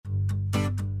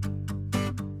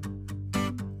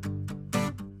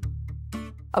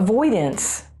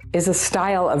Avoidance is a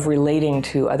style of relating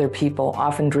to other people,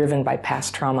 often driven by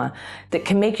past trauma, that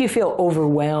can make you feel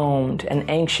overwhelmed and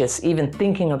anxious even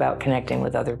thinking about connecting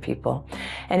with other people.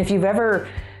 And if you've ever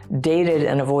dated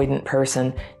an avoidant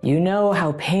person, you know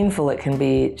how painful it can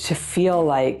be to feel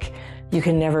like you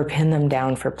can never pin them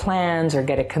down for plans or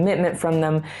get a commitment from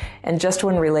them. And just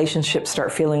when relationships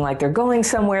start feeling like they're going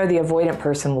somewhere, the avoidant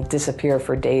person will disappear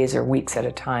for days or weeks at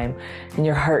a time, and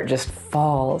your heart just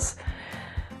falls.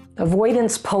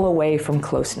 Avoidants pull away from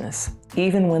closeness,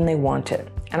 even when they want it.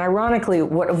 And ironically,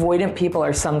 what avoidant people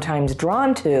are sometimes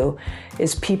drawn to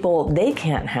is people they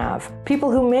can't have,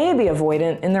 people who may be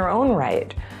avoidant in their own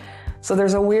right. So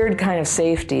there's a weird kind of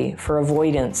safety for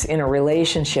avoidance in a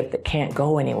relationship that can't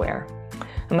go anywhere.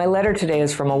 And my letter today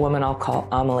is from a woman I'll call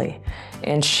Amelie,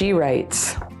 and she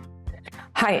writes,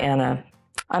 "Hi Anna,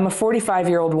 I'm a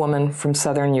 45-year-old woman from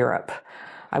Southern Europe.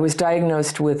 I was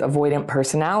diagnosed with avoidant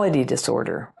personality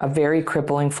disorder, a very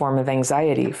crippling form of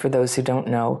anxiety, for those who don't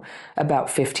know, about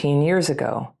 15 years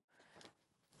ago."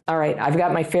 All right, I've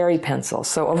got my fairy pencil.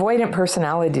 So avoidant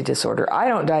personality disorder, I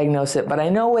don't diagnose it, but I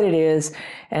know what it is,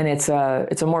 and it's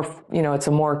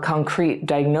a more concrete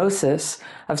diagnosis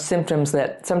of symptoms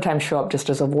that sometimes show up just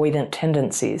as avoidant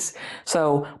tendencies.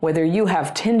 So whether you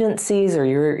have tendencies or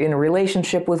you're in a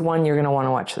relationship with one, you're going to want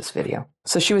to watch this video.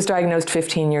 So she was diagnosed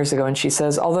 15 years ago, and she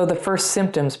says, although the first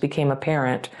symptoms became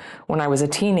apparent when I was a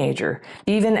teenager,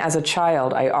 even as a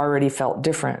child, I already felt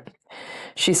different.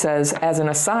 She says, as an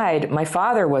aside, my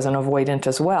father was an avoidant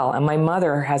as well, and my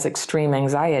mother has extreme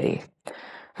anxiety.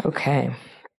 Okay.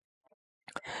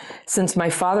 Since my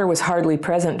father was hardly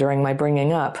present during my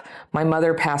bringing up, my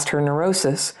mother passed her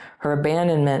neurosis, her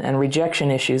abandonment and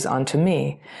rejection issues onto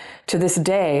me. To this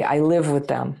day, I live with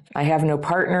them. I have no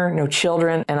partner, no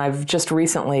children, and I've just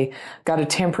recently got a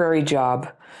temporary job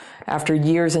after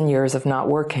years and years of not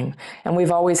working. And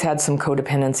we've always had some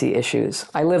codependency issues.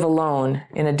 I live alone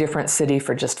in a different city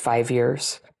for just 5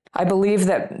 years. I believe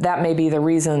that may be the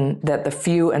reason that the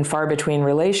few and far between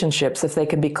relationships, if they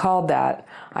could be called that,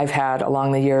 I've had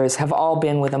along the years have all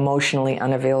been with emotionally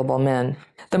unavailable men.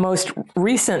 The most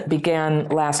recent began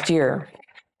last year.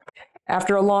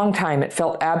 After a long time, it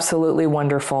felt absolutely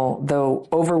wonderful, though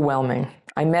overwhelming.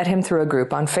 I met him through a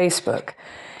group on Facebook.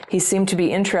 He seemed to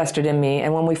be interested in me,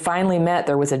 and when we finally met,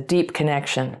 there was a deep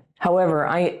connection. However,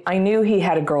 I knew he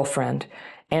had a girlfriend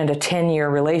and a 10-year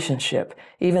relationship,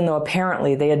 even though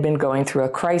apparently they had been going through a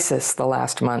crisis the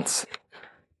last months.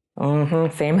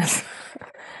 Famous.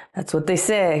 That's what they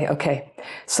say. Okay.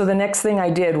 So the next thing I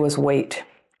did was wait.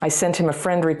 I sent him a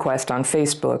friend request on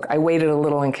Facebook. I waited a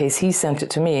little in case he sent it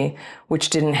to me, which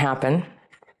didn't happen.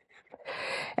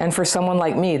 And for someone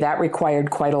like me, that required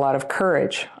quite a lot of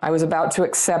courage. I was about to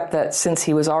accept that since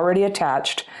he was already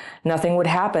attached, nothing would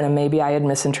happen, and maybe I had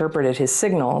misinterpreted his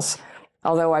signals,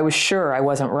 although I was sure I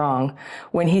wasn't wrong,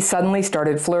 when he suddenly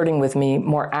started flirting with me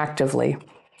more actively.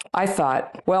 I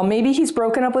thought, well, maybe he's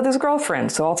broken up with his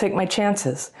girlfriend, so I'll take my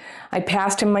chances. I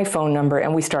passed him my phone number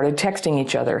and we started texting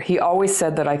each other. He always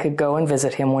said that I could go and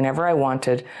visit him whenever I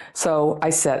wanted, so I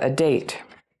set a date.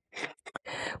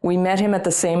 We met him at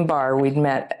the same bar we'd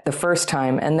met the first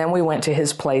time, and then we went to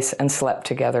his place and slept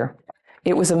together.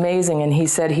 It was amazing, and he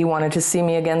said he wanted to see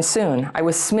me again soon. I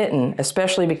was smitten,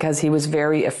 especially because he was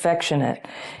very affectionate,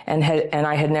 and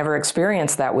I had never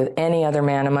experienced that with any other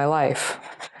man in my life.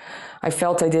 I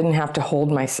felt I didn't have to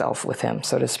hold myself with him,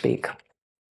 so to speak.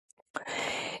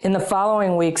 In the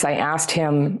following weeks, I asked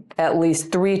him at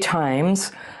least 3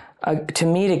 times to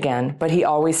meet again, but he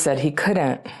always said he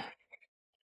couldn't.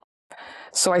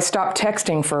 So I stopped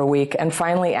texting for a week and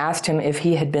finally asked him if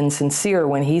he had been sincere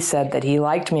when he said that he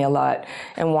liked me a lot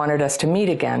and wanted us to meet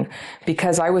again,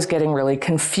 because I was getting really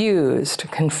confused.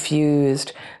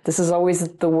 This is always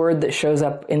the word that shows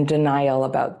up in denial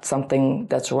about something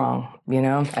that's wrong, you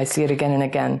know? I see it again and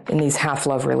again in these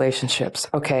half-love relationships.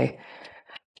 Okay.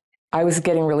 I was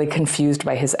getting really confused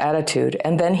by his attitude.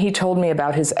 And then he told me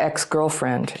about his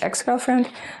ex-girlfriend. Ex-girlfriend?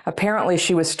 Apparently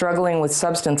she was struggling with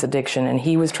substance addiction and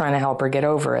he was trying to help her get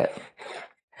over it.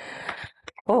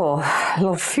 Oh,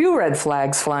 a few red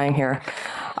flags flying here.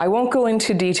 I won't go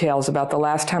into details about the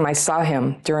last time I saw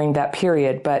him during that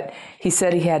period, but he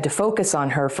said he had to focus on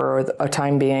her for a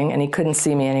time being and he couldn't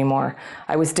see me anymore.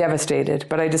 I was devastated,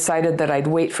 but I decided that I'd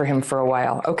wait for him for a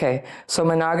while. Okay, so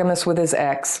monogamous with his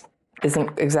ex.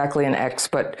 Isn't exactly an ex,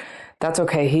 but that's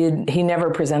okay. He never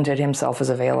presented himself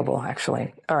as available,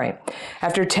 actually. All right.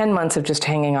 After 10 months of just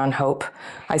hanging on hope,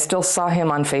 I still saw him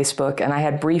on Facebook, and I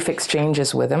had brief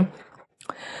exchanges with him.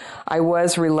 I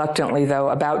was reluctantly, though,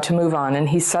 about to move on, and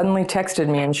he suddenly texted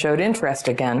me and showed interest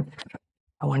again.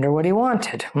 I wonder what he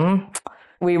wanted.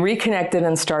 We reconnected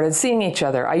and started seeing each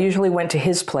other. I usually went to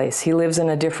his place. He lives in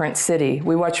a different city.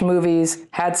 We watched movies,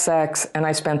 had sex, and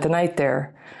I spent the night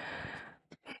there.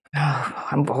 Oh,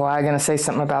 I'm going to say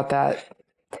something about that.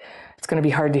 It's going to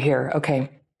be hard to hear. Okay.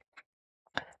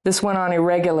 This went on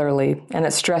irregularly, and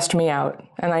it stressed me out,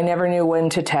 and I never knew when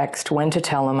to text, when to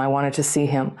tell him I wanted to see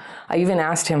him. I even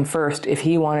asked him first if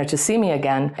he wanted to see me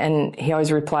again, and he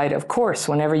always replied, "Of course,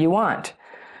 whenever you want."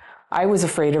 I was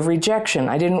afraid of rejection.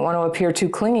 I didn't want to appear too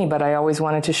clingy, but I always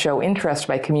wanted to show interest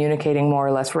by communicating more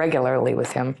or less regularly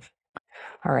with him.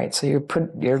 All right, so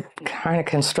you're trying to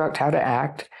construct how to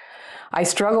act. I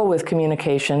struggle with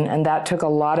communication, and that took a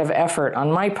lot of effort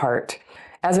on my part.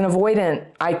 As an avoidant,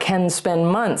 I can spend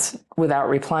months without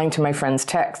replying to my friends'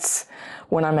 texts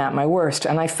when I'm at my worst,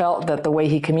 and I felt that the way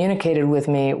he communicated with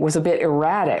me was a bit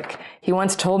erratic. He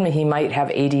once told me he might have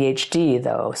ADHD,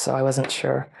 though, so I wasn't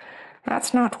sure.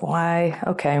 That's not why.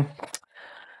 Okay.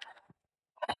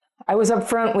 I was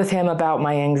upfront with him about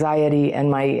my anxiety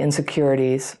and my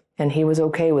insecurities, and he was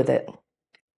okay with it.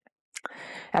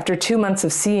 After 2 months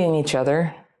of seeing each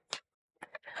other,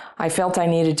 I felt I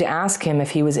needed to ask him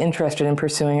if he was interested in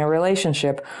pursuing a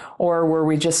relationship, or were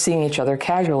we just seeing each other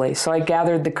casually? So I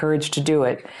gathered the courage to do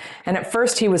it. And at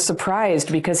first he was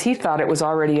surprised because he thought it was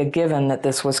already a given that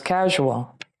this was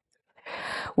casual.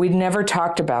 We'd never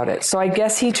talked about it, so I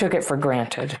guess he took it for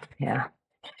granted. Yeah.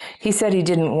 He said he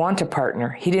didn't want a partner.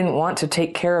 He didn't want to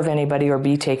take care of anybody or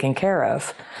be taken care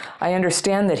of. I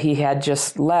understand that he had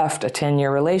just left a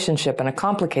 10-year relationship, and a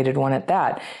complicated one at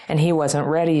that, and he wasn't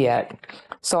ready yet.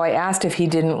 So I asked if he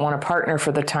didn't want a partner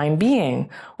for the time being,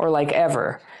 or like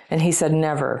ever, and he said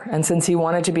never. And since he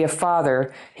wanted to be a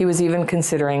father, he was even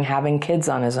considering having kids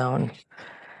on his own.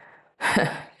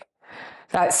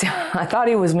 I thought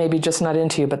he was maybe just not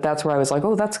into you, but that's where I was like,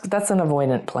 oh, that's an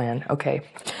avoidant plan. Okay.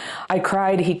 I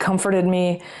cried, he comforted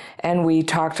me, and we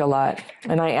talked a lot.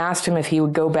 And I asked him if he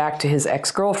would go back to his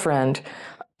ex-girlfriend,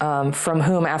 from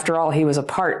whom, after all, he was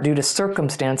apart due to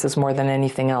circumstances more than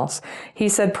anything else. He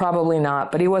said probably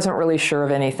not, but he wasn't really sure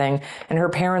of anything, and her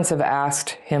parents have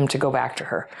asked him to go back to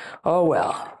her. Oh,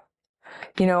 well.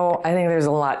 You know, I think there's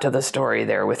a lot to the story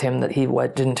there with him that he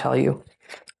didn't tell you.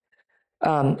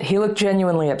 He looked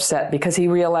genuinely upset because he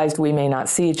realized we may not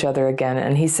see each other again,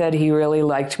 and he said he really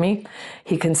liked me.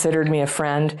 He considered me a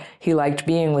friend. He liked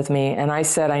being with me, and I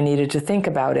said I needed to think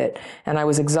about it, and I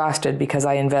was exhausted because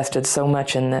I invested so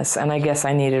much in this, and I guess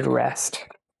I needed rest.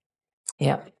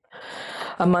 Yeah.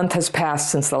 A month has passed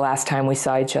since the last time we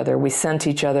saw each other. We sent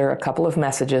each other a couple of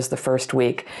messages the first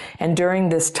week, and during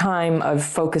this time, I've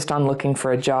focused on looking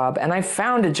for a job, and I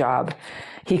found a job.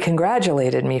 He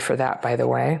congratulated me for that, by the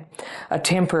way, a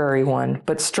temporary one,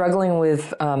 but struggling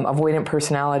with avoidant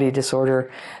personality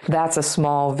disorder, that's a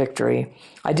small victory.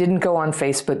 I didn't go on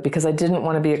Facebook because I didn't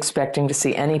want to be expecting to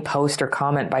see any post or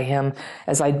comment by him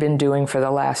as I'd been doing for the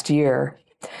last year.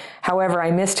 However, I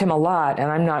missed him a lot,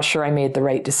 and I'm not sure I made the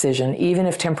right decision. Even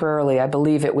if temporarily, I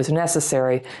believe it was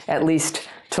necessary, at least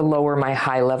to lower my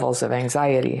high levels of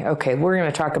anxiety. Okay, we're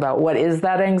going to talk about what is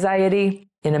that anxiety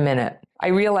in a minute. I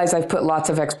realize I've put lots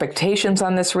of expectations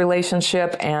on this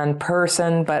relationship and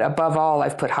person, but above all,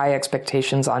 I've put high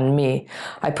expectations on me.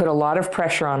 I put a lot of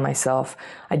pressure on myself.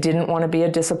 I didn't want to be a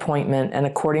disappointment, and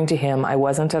according to him, I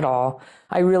wasn't at all.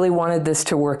 I really wanted this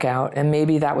to work out, and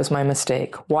maybe that was my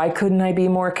mistake. Why couldn't I be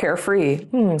more carefree?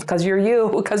 Because you're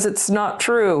you, because it's not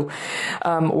true.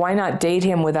 Why not date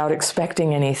him without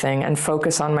expecting anything and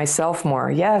focus on myself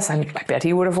more? Yes, I bet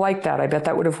he would have liked that. I bet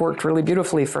that would have worked really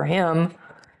beautifully for him.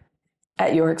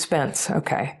 At your expense.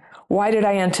 Okay. Why did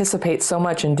I anticipate so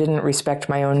much and didn't respect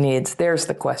my own needs? There's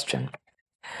the question.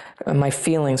 My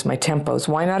feelings, my tempos.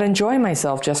 Why not enjoy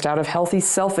myself just out of healthy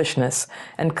selfishness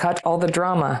and cut all the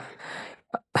drama?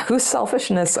 Whose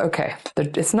selfishness? Okay.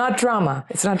 It's not drama.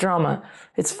 It's not drama.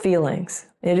 It's feelings.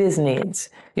 It is needs.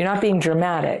 You're not being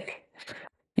dramatic.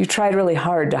 You tried really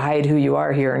hard to hide who you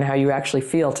are here and how you actually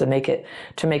feel to make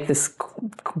this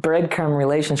breadcrumb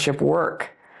relationship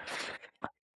work.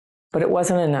 But it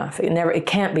wasn't enough. It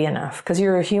can't be enough because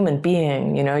you're a human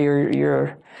being. You know,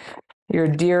 you're a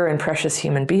dear and precious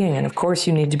human being, and of course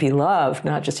you need to be loved,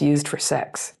 not just used for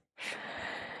sex.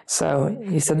 So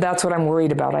he said, that's what I'm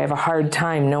worried about. I have a hard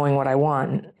time knowing what I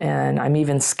want, and I'm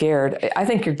even scared. I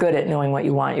think you're good at knowing what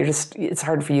you want. It's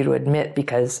hard for you to admit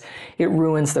because it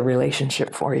ruins the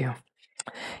relationship for you.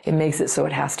 It makes it so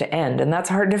it has to end. And that's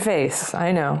hard to face.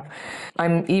 I know.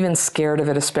 I'm even scared of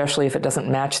it, especially if it doesn't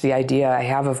match the idea I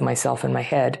have of myself in my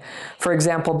head. For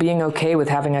example, being okay with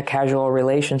having a casual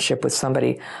relationship with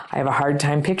somebody. I have a hard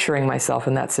time picturing myself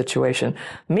in that situation.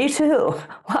 Me too.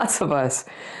 Lots of us.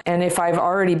 And if I've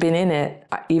already been in it,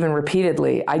 even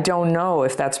repeatedly, I don't know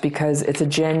if that's because it's a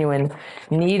genuine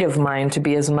need of mine to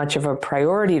be as much of a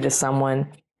priority to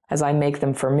someone as I make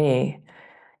them for me.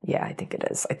 Yeah, I think it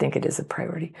is. I think it is a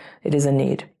priority. It is a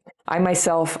need. I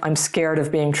myself, I'm scared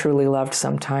of being truly loved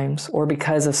sometimes, or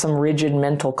because of some rigid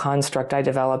mental construct I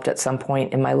developed at some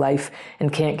point in my life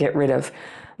and can't get rid of.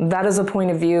 That is a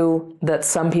point of view that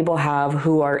some people have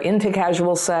who are into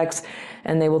casual sex,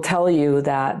 and they will tell you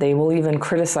that they will even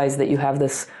criticize that you have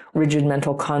this rigid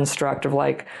mental construct of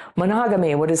like,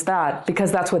 monogamy, what is that?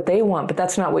 Because that's what they want, but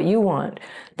that's not what you want.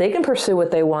 They can pursue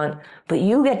what they want, but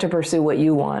you get to pursue what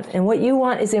you want. And what you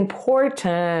want is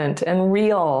important and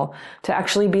real to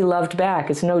actually be loved back.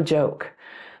 It's no joke.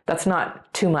 That's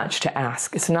not too much to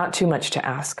ask. It's not too much to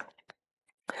ask.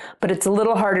 But it's a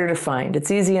little harder to find.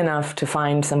 It's easy enough to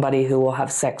find somebody who will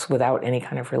have sex without any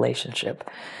kind of relationship.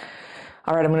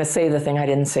 All right, I'm going to say the thing I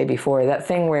didn't say before. That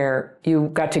thing where you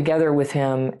got together with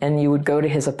him and you would go to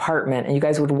his apartment and you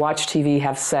guys would watch TV,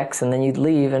 have sex, and then you'd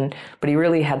leave. But he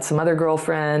really had some other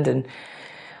girlfriend. And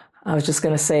I was just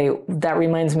going to say, that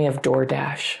reminds me of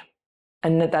DoorDash.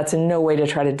 And that's in no way to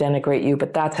try to denigrate you,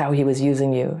 but that's how he was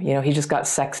using you. You know, he just got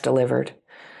sex delivered.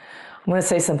 I'm going to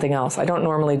say something else. I don't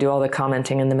normally do all the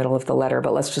commenting in the middle of the letter,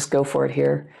 but let's just go for it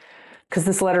here. Because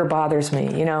this letter bothers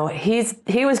me. You know, he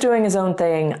was doing his own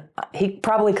thing. He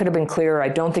probably could have been clearer. I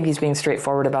don't think he's being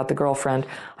straightforward about the girlfriend.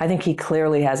 I think he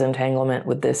clearly has entanglement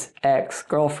with this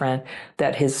ex-girlfriend,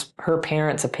 that her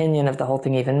parents' opinion of the whole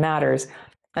thing even matters,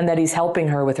 and that he's helping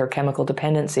her with her chemical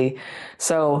dependency.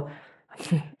 So,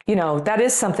 you know, that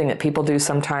is something that people do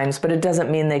sometimes, but it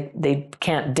doesn't mean they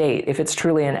can't date if it's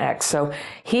truly an ex. So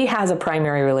he has a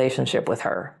primary relationship with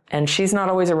her, and she's not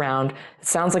always around. It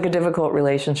sounds like a difficult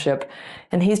relationship,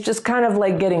 and he's just kind of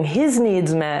like getting his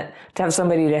needs met to have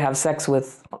somebody to have sex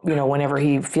with, you know, whenever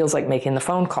he feels like making the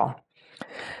phone call.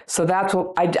 So that's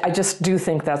what, I just do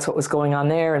think that's what was going on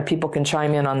there, and people can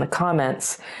chime in on the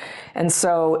comments. And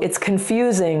so it's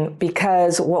confusing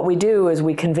because what we do is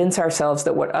we convince ourselves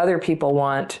that what other people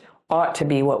want ought to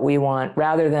be what we want,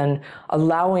 rather than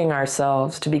allowing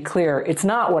ourselves to be clear, it's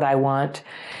not what I want.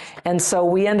 And so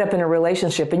we end up in a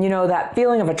relationship, and you know, that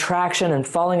feeling of attraction and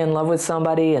falling in love with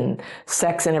somebody and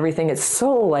sex and everything, it's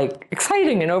so like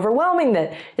exciting and overwhelming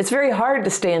that it's very hard to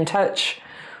stay in touch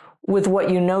with what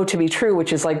you know to be true,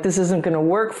 which is like, this isn't going to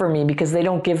work for me because they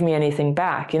don't give me anything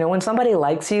back. You know, when somebody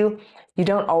likes you, you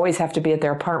don't always have to be at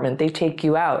their apartment. They take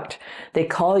you out. They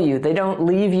call you. They don't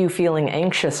leave you feeling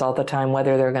anxious all the time,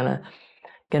 whether they're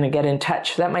gonna get in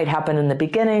touch. That might happen in the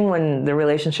beginning when the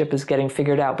relationship is getting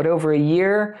figured out. But over a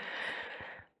year,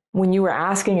 when you were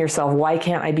asking yourself, why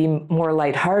can't I be more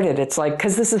lighthearted? It's like,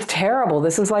 because this is terrible.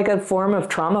 This is like a form of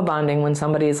trauma bonding when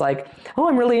somebody is like, oh,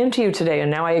 I'm really into you today, and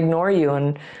now I ignore you,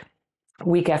 and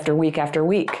week after week after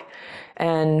week.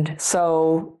 And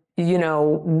so, you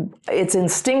know, it's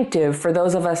instinctive for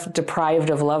those of us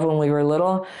deprived of love when we were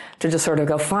little to just sort of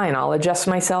go, fine, I'll adjust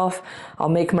myself. I'll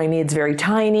make my needs very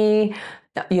tiny.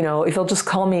 You know, if he'll just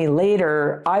call me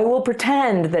later, I will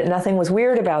pretend that nothing was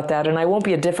weird about that, and I won't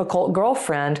be a difficult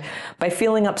girlfriend by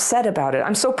feeling upset about it.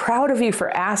 I'm so proud of you for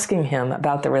asking him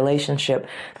about the relationship.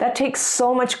 That takes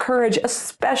so much courage,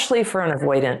 especially for an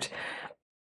avoidant.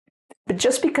 But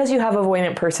just because you have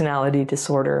avoidant personality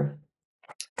disorder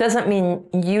doesn't mean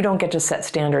you don't get to set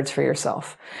standards for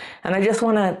yourself. And I just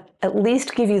want to at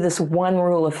least give you this one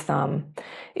rule of thumb.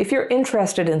 If you're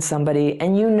interested in somebody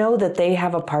and you know that they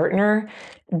have a partner,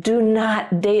 do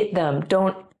not date them.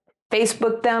 Don't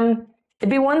Facebook them. It'd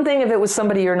be one thing if it was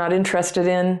somebody you're not interested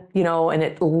in, you know, and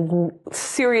it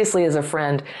seriously is a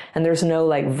friend and there's no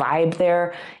like vibe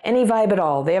there, any vibe at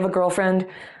all. They have a girlfriend.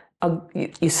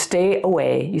 You stay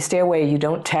away. You stay away. You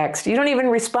don't text. You don't even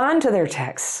respond to their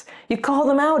texts. You call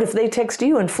them out if they text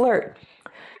you and flirt.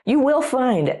 You will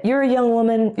find, you're a young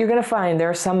woman, you're going to find there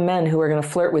are some men who are going to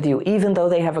flirt with you, even though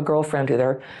they have a girlfriend who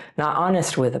they're not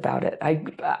honest with about it.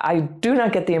 I do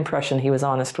not get the impression he was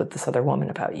honest with this other woman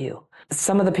about you.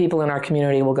 Some of the people in our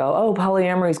community will go, oh,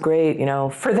 polyamory is great, you know,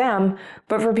 for them.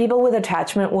 But for people with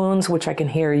attachment wounds, which I can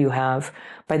hear you have,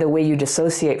 by the way you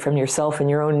dissociate from yourself and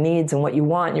your own needs and what you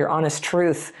want, your honest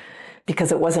truth,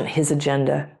 because it wasn't his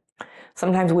agenda.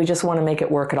 Sometimes we just want to make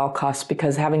it work at all costs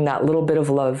because having that little bit of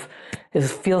love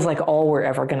feels like all we're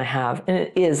ever going to have. And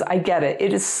it is, I get it.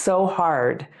 It is so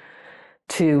hard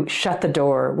to shut the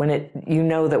door when you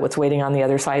know that what's waiting on the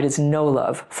other side is no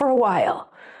love for a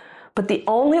while. But the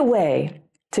only way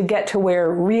to get to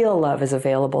where real love is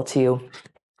available to you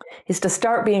is to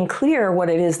start being clear what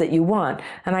it is that you want.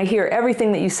 And I hear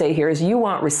everything that you say here is you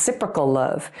want reciprocal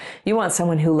love. You want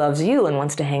someone who loves you and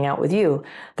wants to hang out with you.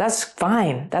 That's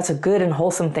fine. That's a good and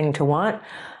wholesome thing to want.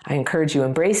 I encourage you,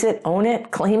 embrace it, own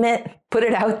it, claim it, put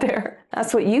it out there.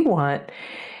 That's what you want.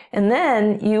 And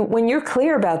then when you're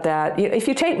clear about that, if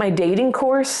you take my dating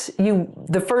course,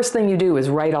 the first thing you do is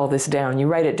write all this down. You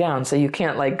write it down so you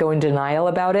can't like go in denial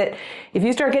about it. If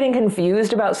you start getting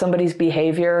confused about somebody's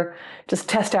behavior, just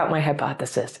test out my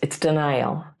hypothesis. It's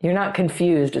denial. You're not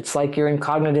confused. It's like you're in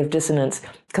cognitive dissonance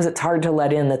because it's hard to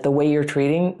let in that the way they're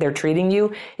treating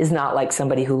you is not like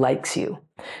somebody who likes you.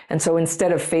 And so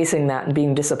instead of facing that and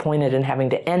being disappointed and having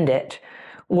to end it,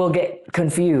 we'll get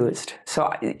confused.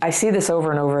 So I see this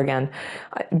over and over again.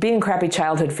 Being crappy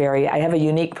childhood fairy, I have a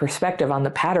unique perspective on the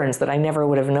patterns that I never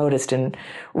would have noticed in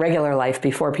regular life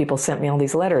before people sent me all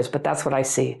these letters, but that's what I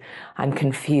see. I'm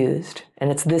confused. And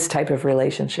it's this type of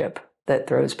relationship that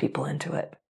throws people into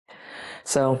it.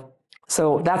 So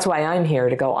that's why I'm here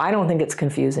to go, I don't think it's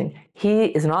confusing. He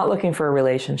is not looking for a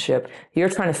relationship. You're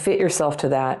trying to fit yourself to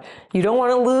that. You don't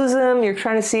want to lose him. You're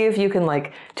trying to see if you can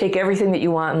like take everything that you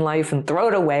want in life and throw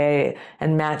it away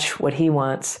and match what he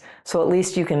wants. So at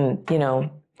least you can,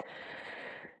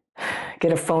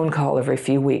 get a phone call every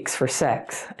few weeks for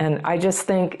sex. And I just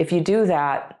think if you do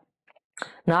that,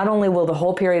 not only will the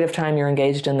whole period of time you're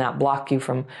engaged in that block you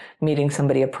from meeting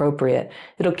somebody appropriate,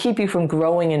 it'll keep you from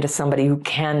growing into somebody who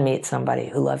can meet somebody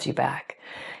who loves you back.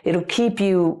 It'll keep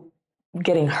you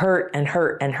getting hurt and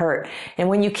hurt and hurt. And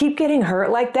when you keep getting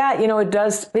hurt like that,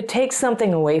 it takes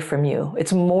something away from you.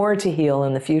 It's more to heal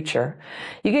in the future.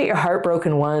 You get your heart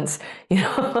broken once, you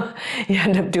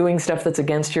end up doing stuff that's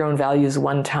against your own values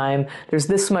one time. There's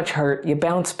this much hurt. You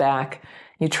bounce back,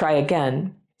 you try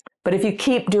again. But if you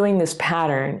keep doing this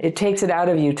pattern, it takes it out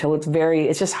of you till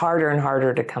it's just harder and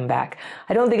harder to come back.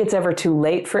 I don't think it's ever too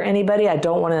late for anybody. I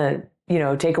don't want to,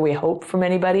 take away hope from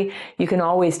anybody. You can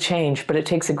always change, but it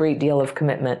takes a great deal of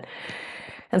commitment.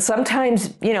 And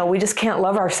sometimes, we just can't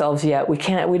love ourselves yet. We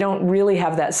don't really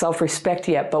have that self-respect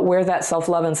yet. But where that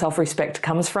self-love and self-respect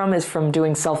comes from is from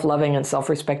doing self-loving and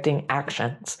self-respecting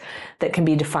actions that can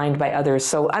be defined by others.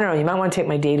 So I don't know, you might want to take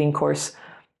my dating course.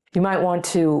 You might want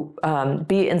to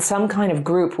be in some kind of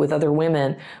group with other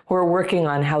women who are working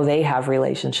on how they have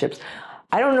relationships.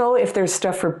 I don't know if there's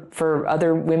stuff for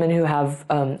other women who have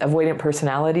avoidant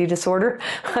personality disorder.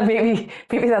 Maybe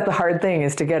that's the hard thing,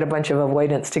 is to get a bunch of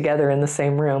avoidants together in the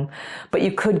same room. But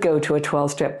you could go to a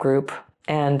 12-step group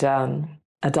and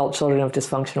adult children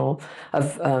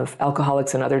of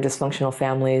alcoholics and other dysfunctional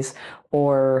families,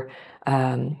 or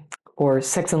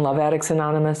Sex and Love Addicts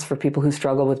Anonymous for people who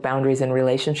struggle with boundaries in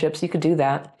relationships. You could do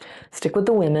that. Stick with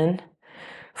the women.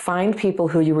 Find people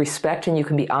who you respect and you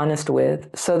can be honest with,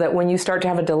 so that when you start to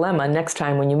have a dilemma next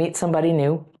time when you meet somebody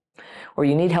new, or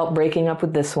you need help breaking up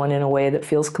with this one in a way that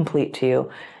feels complete to you,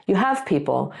 you have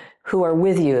people who are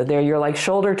with you. You're like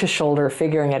shoulder to shoulder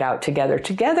figuring it out together.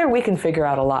 Together we can figure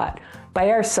out a lot. By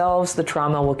ourselves, the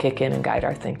trauma will kick in and guide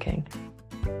our thinking.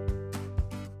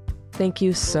 Thank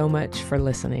you so much for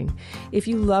listening. If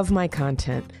you love my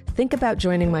content, think about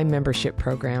joining my membership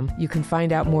program. You can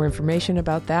find out more information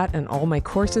about that and all my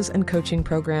courses and coaching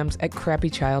programs at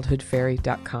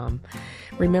crappychildhoodfairy.com.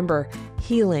 Remember,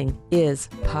 healing is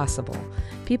possible.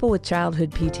 People with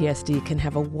childhood PTSD can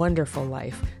have a wonderful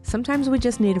life. Sometimes we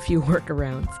just need a few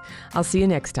workarounds. I'll see you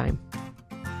next time.